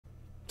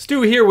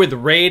Stu here with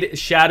Raid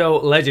Shadow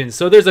Legends.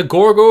 So there's a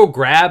Gorgo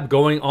grab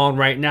going on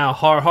right now.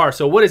 Har har.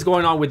 So what is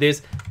going on with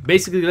this?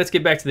 Basically, let's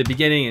get back to the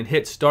beginning and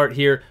hit start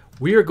here.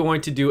 We are going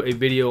to do a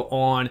video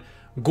on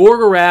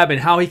GORGORAB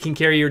and how he can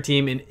carry your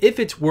team and if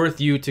it's worth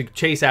you to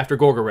chase after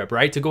GORGORAB,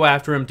 right? To go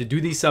after him, to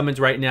do these summons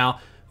right now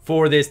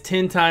for this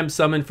 10x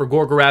summon for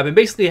GORGORAB. And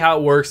basically how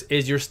it works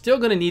is you're still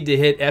going to need to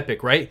hit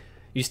epic, right?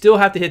 You still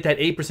have to hit that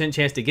 8%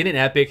 chance to get an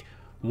epic.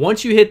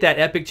 Once you hit that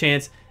epic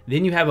chance,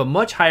 then you have a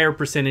much higher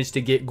percentage to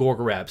get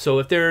GORGORAB. So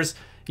if there's,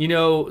 you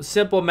know,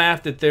 simple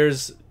math that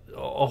there's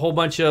a whole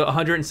bunch of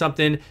 100 and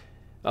something,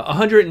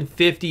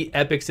 150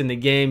 epics in the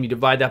game, you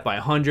divide that by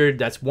 100,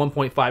 that's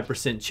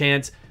 1.5%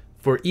 chance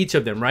for each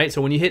of them, right?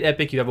 So when you hit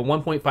epic, you have a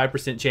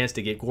 1.5% chance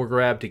to get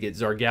GORGORAB, to get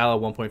Zargala,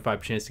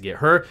 1.5% chance to get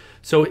her.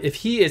 So if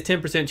he is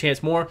 10%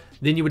 chance more,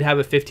 then you would have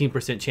a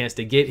 15% chance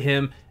to get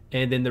him,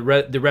 and then the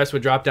rest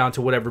would drop down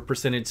to whatever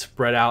percentage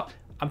spread out.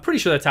 I'm pretty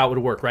sure that's how it would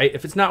work, right?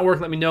 If it's not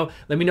working, let me know.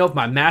 Let me know if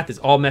my math is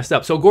all messed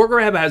up. So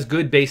GORGORAB has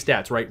good base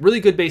stats, right? Really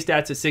good base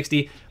stats at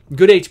 60,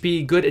 good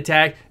HP, good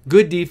attack,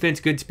 good defense,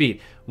 good speed.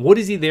 What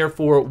is he there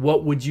for?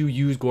 What would you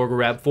use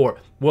GORGORAB for?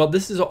 Well,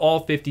 this is an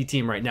all 50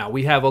 team right now.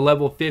 We have a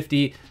level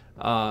 50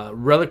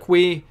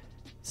 Reliquary,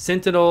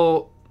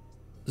 Sentinel,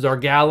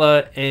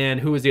 Zargala, and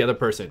who is the other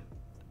person?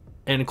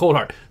 And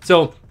Coldheart.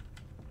 So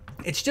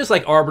it's just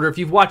like Arbiter. If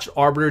you've watched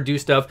Arbiter do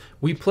stuff,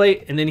 we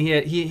play, and then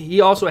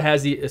he also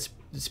has the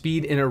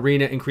speed in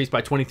arena increased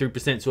by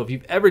 23%. So if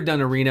you've ever done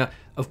arena,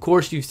 of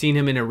course you've seen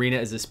him in arena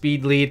as a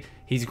speed lead.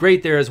 He's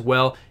great there as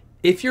well.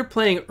 If you're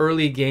playing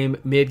early game,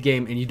 mid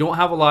game, and you don't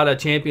have a lot of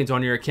champions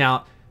on your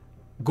account,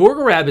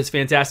 GORGORAB is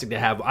fantastic to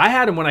have. I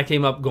had him when I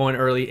came up going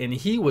early, and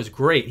he was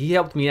great. He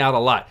helped me out a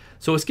lot.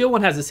 So skill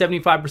 1 has a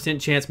 75%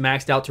 chance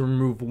maxed out to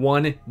remove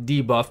 1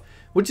 debuff,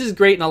 which is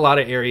great in a lot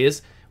of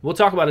areas. We'll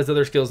talk about his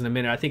other skills in a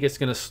minute. I think it's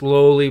going to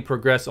slowly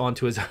progress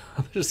onto his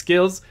other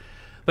skills.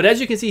 But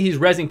as you can see, he's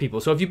rezzing people.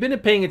 So if you've been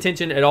paying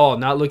attention at all,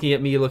 not looking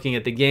at me, looking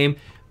at the game,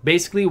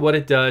 basically what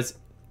it does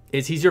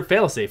is he's your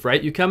failsafe,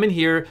 right? You come in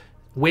here,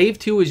 wave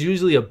 2 is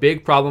usually a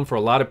big problem for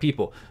a lot of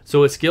people.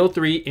 So a skill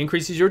 3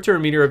 increases your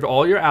turn meter of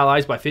all your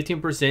allies by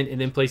 15%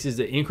 and then places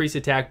the increased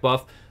attack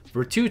buff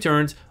for 2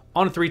 turns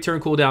on a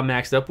 3-turn cooldown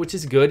maxed up, which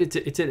is good.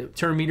 It's a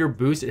turn meter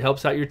boost. It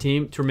helps out your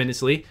team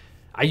tremendously.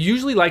 I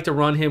usually like to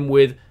run him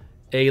with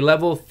a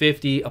level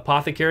 50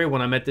 apothecary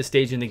when I'm at this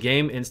stage in the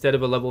game instead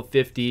of a level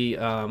 50,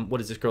 what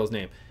is this girl's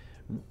name?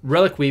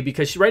 Reliquary,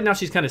 because right now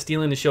she's kind of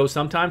stealing the show.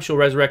 Sometimes she'll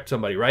resurrect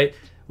somebody, right?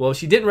 Well, if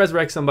she didn't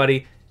resurrect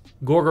somebody,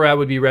 GORGORAB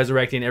would be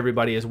resurrecting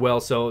everybody as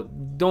well, so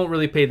don't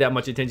really pay that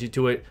much attention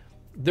to it.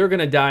 They're going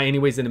to die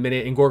anyways in a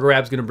minute, and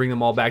GORGORAB's going to bring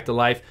them all back to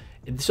life.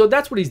 So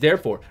that's what he's there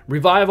for.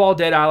 Revive all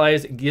dead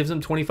allies, gives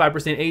them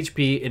 25%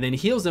 HP, and then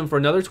heals them for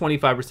another 25%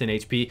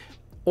 HP.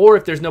 Or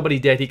if there's nobody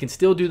dead, he can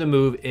still do the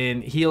move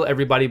and heal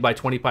everybody by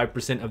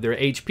 25% of their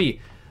HP.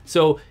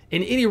 So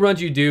in any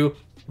runs you do,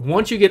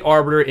 once you get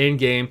Arbiter in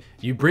game,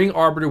 you bring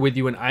Arbiter with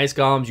you in Ice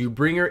Golems, you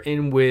bring her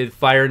in with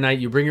Fire Knight,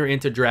 you bring her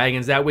into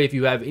Dragons. That way if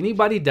you have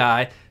anybody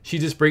die, she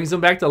just brings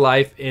them back to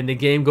life and the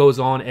game goes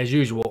on as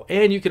usual.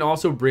 And you can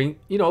also bring,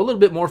 you know, a little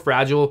bit more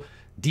fragile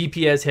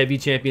DPS heavy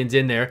champions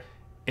in there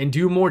and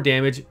do more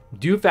damage,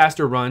 do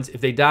faster runs. If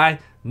they die,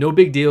 no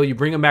big deal. You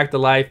bring them back to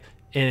life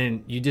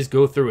and you just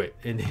go through it,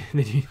 and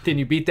then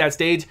you beat that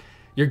stage,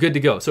 you're good to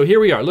go. So here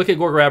we are. Look at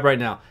GORGORAB right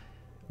now.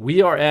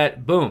 We are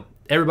at, boom,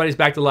 everybody's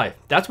back to life.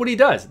 That's what he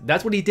does.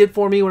 That's what he did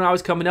for me when I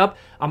was coming up.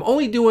 I'm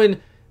only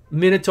doing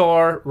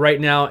Minotaur right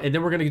now, and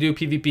then we're going to do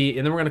PvP,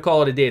 and then we're going to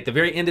call it a day. At the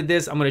very end of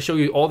this, I'm going to show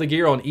you all the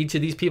gear on each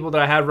of these people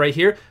that I have right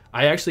here.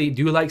 I actually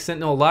do like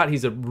Sentinel a lot.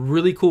 He's a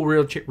really cool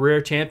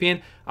rare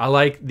champion. I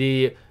like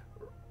the,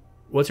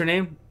 what's her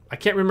name? I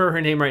can't remember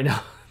her name right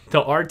now.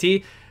 The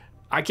RT.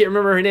 I can't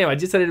remember her name. I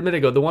just said it a minute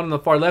ago. The one on the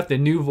far left, the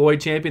new Void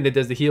champion that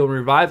does the heal and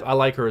revive. I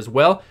like her as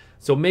well.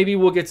 So maybe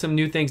we'll get some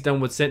new things done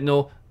with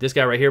Sentinel. This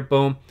guy right here,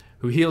 boom,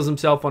 who heals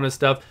himself on his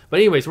stuff. But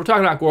anyways, we're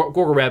talking about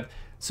GORGORAB.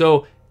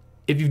 So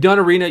if you've done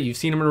arena, you've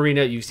seen him in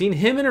arena, you've seen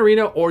him in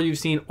arena, or you've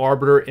seen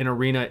Arbiter in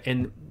arena.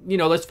 And, you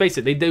know, let's face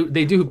it, they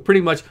do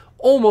pretty much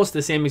almost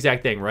the same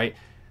exact thing, right?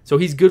 So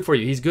he's good for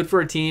you. He's good for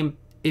a team.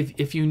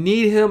 If you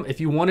need him, if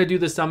you want to do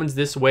the summons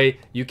this way,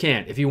 you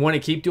can. If you want to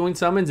keep doing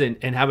summons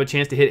and have a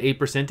chance to hit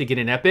 8% to get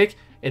an epic,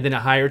 and then a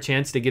higher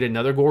chance to get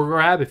another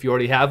GORGORAB if you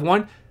already have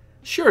one,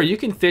 sure, you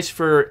can fish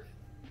for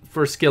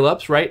skill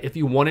ups, right? If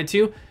you wanted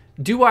to.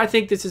 Do I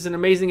think this is an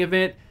amazing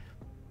event?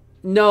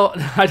 No,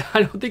 I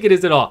don't think it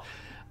is at all.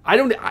 I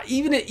don't,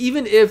 even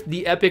if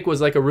the epic was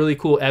like a really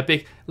cool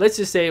epic, let's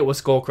just say it was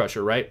Skull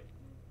Crusher, right?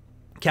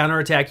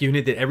 Counterattack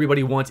unit that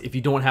everybody wants if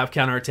you don't have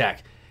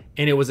counterattack,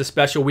 and it was a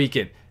special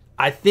weekend.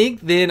 I think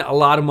then a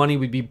lot of money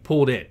would be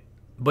pulled in,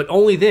 but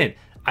only then.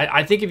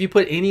 I think if you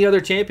put any other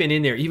champion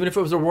in there, even if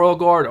it was a Royal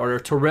Guard or a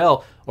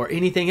Terrell or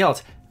anything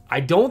else, I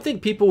don't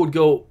think people would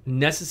go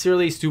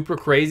necessarily super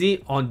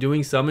crazy on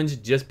doing summons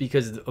just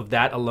because of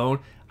that alone.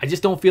 I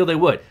just don't feel they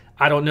would.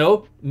 I don't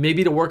know.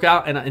 Maybe to work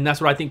out, and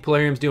that's what I think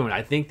Polarium's doing.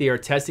 I think they are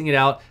testing it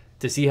out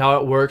to see how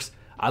it works.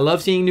 I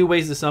love seeing new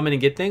ways to summon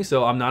and get things,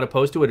 so I'm not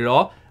opposed to it at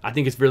all. I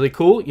think it's really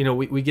cool. You know,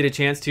 we get a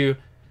chance to,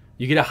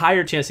 you get a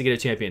higher chance to get a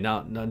champion.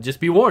 Now just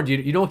be warned,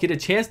 you don't get a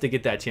chance to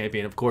get that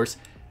champion, of course.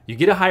 You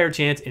get a higher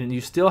chance, and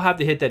you still have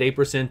to hit that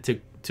 8%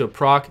 to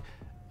proc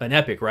an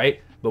epic,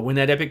 right? But when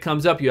that epic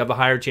comes up, you have a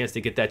higher chance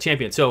to get that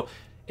champion. So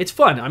it's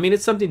fun. I mean,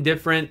 it's something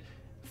different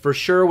for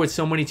sure with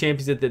so many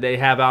champions that they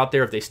have out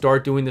there. If they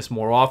start doing this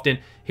more often,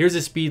 here's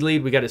a speed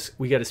lead. We got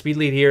a speed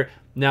lead here.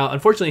 Now,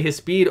 unfortunately, his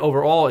speed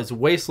overall is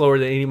way slower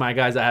than any of my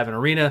guys I have in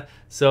arena.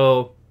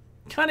 So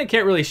kind of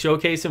can't really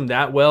showcase him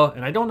that well.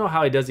 And I don't know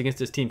how he does against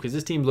this team, because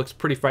this team looks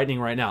pretty frightening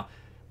right now.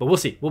 But we'll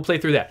see. We'll play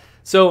through that.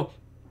 So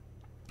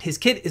his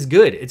kit is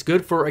good. It's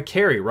good for a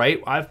carry,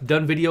 right? I've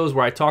done videos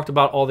where I talked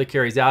about all the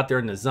carries out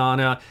there: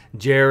 Nazana,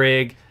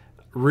 Jarig,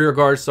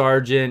 Rearguard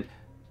Sergeant,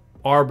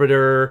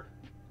 Arbiter,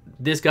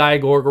 this guy,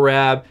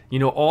 GORGORAB. You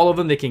know, all of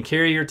them, they can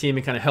carry your team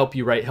and kind of help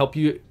you, right? Help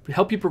you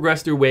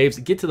progress through waves,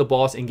 get to the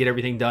boss, and get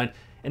everything done.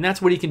 And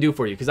that's what he can do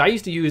for you. Because I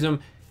used to use him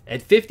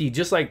at 50,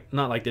 just like,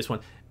 not like this one,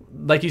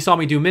 like you saw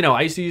me do Minnow.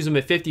 I used to use him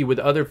at 50 with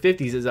other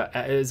 50s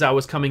as I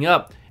was coming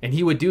up, and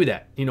he would do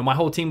that. You know, my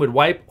whole team would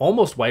wipe,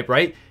 almost wipe,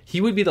 right?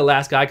 He would be the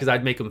last guy because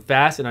I'd make him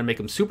fast and I'd make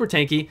him super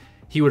tanky.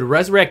 He would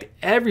resurrect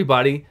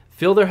everybody,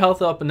 fill their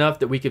health up enough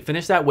that we could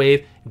finish that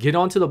wave, get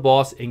onto the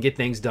boss, and get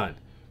things done.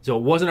 So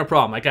it wasn't a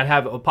problem. Like, I'd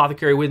have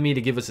Apothecary with me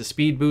to give us a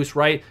speed boost,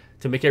 right?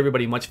 To make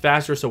everybody much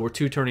faster, so we're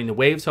two-turning the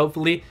waves,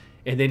 hopefully.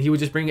 And then he would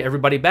just bring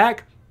everybody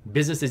back,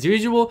 business as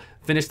usual,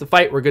 finish the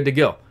fight, we're good to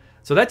go.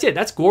 So that's it.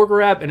 That's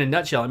GORGORAB in a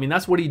nutshell. I mean,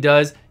 that's what he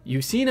does.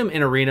 You've seen him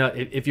in arena.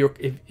 If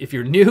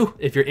you're new,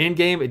 if you're in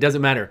game, it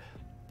doesn't matter.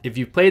 If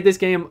you've played this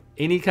game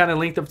any kind of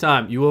length of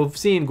time, you will have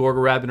seen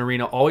GORGORAB in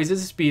arena always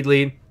as a speed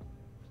lead,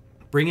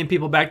 bringing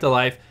people back to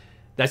life.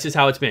 That's just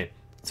how it's been.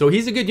 So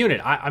he's a good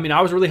unit. I mean, I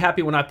was really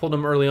happy when I pulled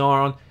him early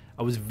on.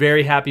 I was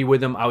very happy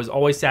with him. I was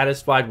always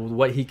satisfied with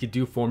what he could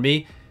do for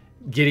me,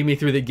 getting me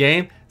through the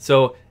game.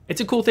 So it's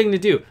a cool thing to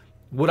do.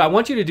 What I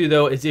want you to do,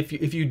 though, is if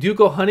you do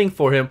go hunting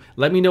for him,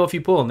 let me know if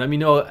you pull him. Let me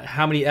know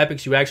how many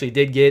epics you actually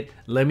did get.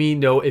 Let me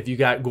know if you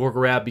got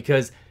GORGORAB,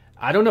 because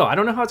I don't know. I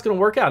don't know how it's going to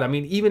work out. I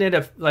mean, even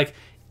at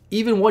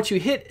even once you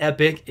hit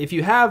epic, if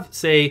you have,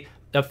 say,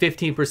 a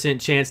 15%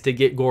 chance to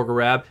get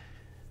GORGORAB,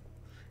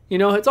 you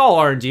know, it's all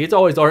RNG. It's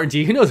always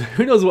RNG. Who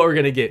knows what we're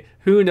going to get?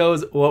 Who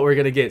knows what we're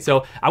going to get?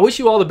 So I wish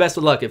you all the best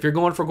of luck. If you're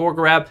going for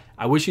GORGORAB,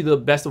 I wish you the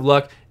best of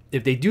luck.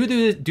 If they do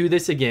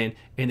this again,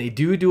 and they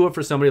do it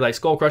for somebody like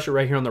Skull Crusher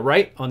right here on the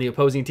right on the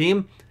opposing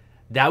team,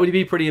 that would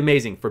be pretty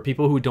amazing for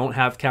people who don't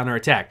have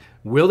counterattack.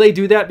 Will they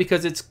do that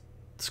because it's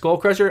Skull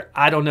Crusher?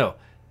 I don't know.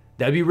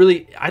 That'd be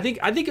really, I think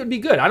it would be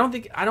good.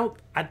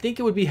 I think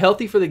it would be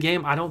healthy for the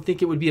game. I don't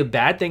think it would be a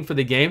bad thing for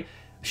the game.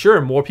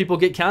 Sure, more people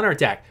get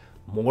counterattack.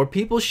 More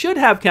people should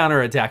have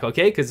counterattack,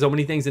 okay? Because so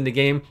many things in the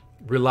game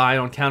rely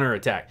on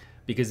counterattack,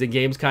 because the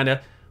game's kind of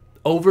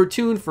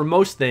overtuned for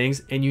most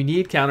things, and you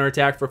need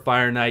counterattack for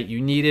Fire Knight.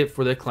 You need it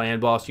for the clan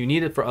boss. You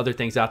need it for other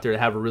things out there to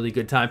have a really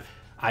good time.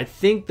 I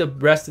think the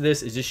rest of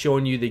this is just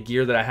showing you the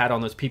gear that I had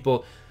on those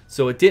people,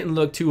 so it didn't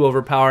look too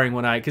overpowering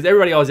because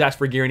everybody always asks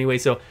for gear anyway.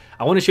 So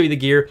I want to show you the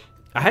gear.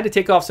 I had to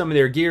take off some of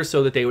their gear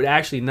so that they would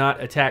actually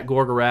not attack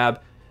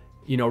GORGORAB,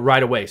 you know,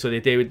 right away, so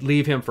that they would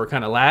leave him for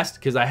kind of last,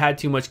 because I had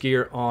too much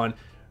gear on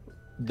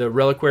the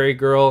Reliquary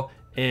Girl,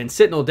 and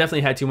Sentinel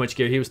definitely had too much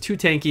gear. He was too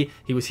tanky.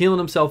 He was healing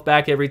himself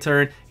back every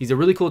turn. He's a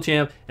really cool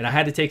champ, and I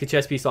had to take a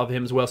chest piece off of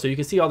him as well, so you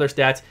can see all their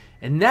stats.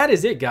 And that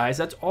is it, guys.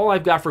 That's all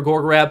I've got for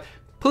GORGORAB.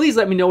 Please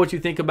let me know what you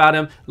think about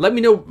him. Let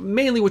me know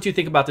mainly what you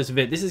think about this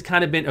event. This has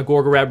kind of been a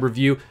GORGORAB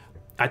review.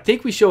 I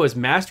think we show his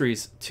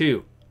masteries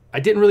too. I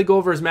didn't really go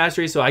over his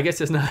masteries, so I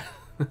guess it's not...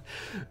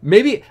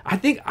 Maybe, I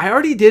think I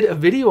already did a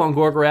video on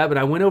GORGORAB, and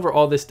I went over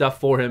all this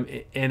stuff for him,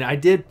 and I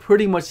did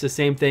pretty much the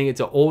same thing. It's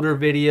an older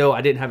video.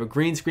 I didn't have a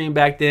green screen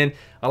back then.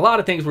 A lot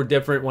of things were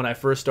different when I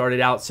first started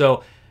out,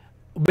 so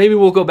maybe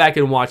we'll go back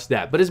and watch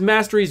that. But his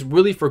masteries,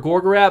 really, for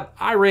GORGORAB,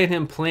 I ran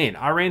him plain.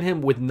 I ran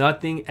him with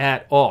nothing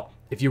at all.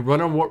 If you want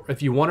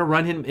to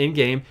run him in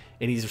game,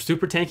 and he's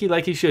super tanky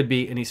like he should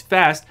be, and he's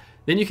fast,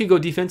 then you can go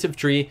defensive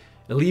tree,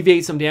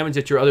 alleviate some damage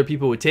that your other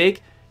people would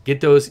take,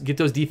 get those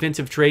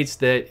defensive traits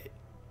that...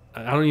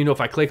 I don't even know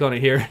if I click on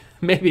it here.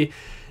 Maybe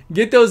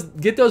get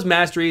those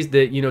masteries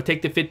that, you know,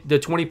 take the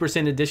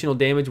 20% additional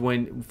damage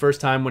when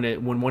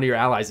one of your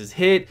allies is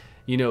hit.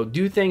 You know,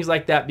 do things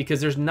like that, because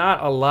there's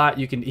not a lot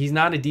you can. He's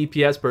not a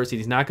DPS person.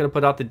 He's not going to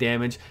put out the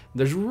damage.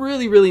 There's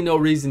really no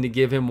reason to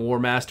give him War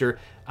Master.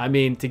 I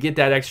mean, to get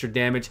that extra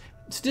damage,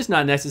 it's just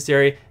not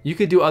necessary. You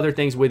could do other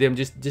things with him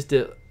just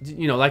to,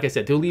 you know, like I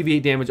said, to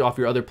alleviate damage off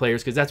your other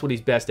players, because that's what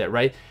he's best at,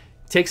 right?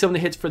 Take some of the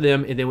hits for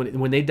them, and then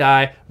when they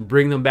die,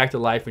 bring them back to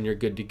life, and you're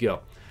good to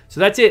go. So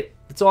that's it.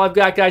 That's all I've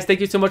got, guys.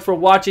 Thank you so much for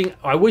watching.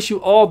 I wish you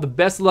all the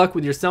best luck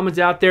with your summons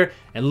out there,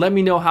 and let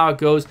me know how it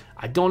goes.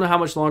 I don't know how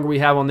much longer we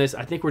have on this.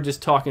 I think we're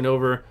just talking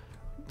over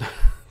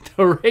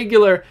the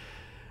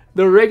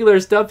regular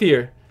stuff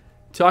here.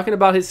 Talking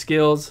about his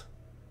skills.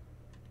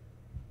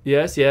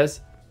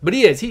 Yes. But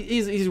he is.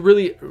 He's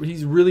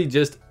really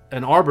just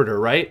an Arbiter,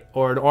 right?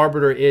 Or an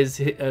Arbiter is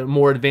a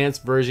more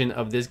advanced version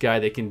of this guy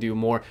that can do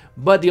more.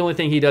 But the only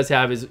thing he does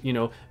have is, you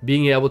know,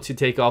 being able to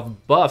take off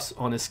buffs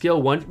on a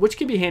skill 1, which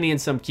can be handy in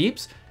some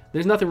keeps.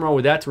 There's nothing wrong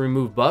with that to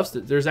remove buffs.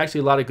 There's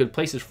actually a lot of good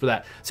places for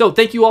that. So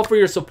thank you all for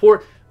your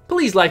support.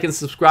 Please like and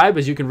subscribe,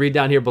 as you can read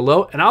down here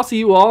below. And I'll see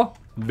you all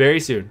very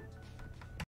soon.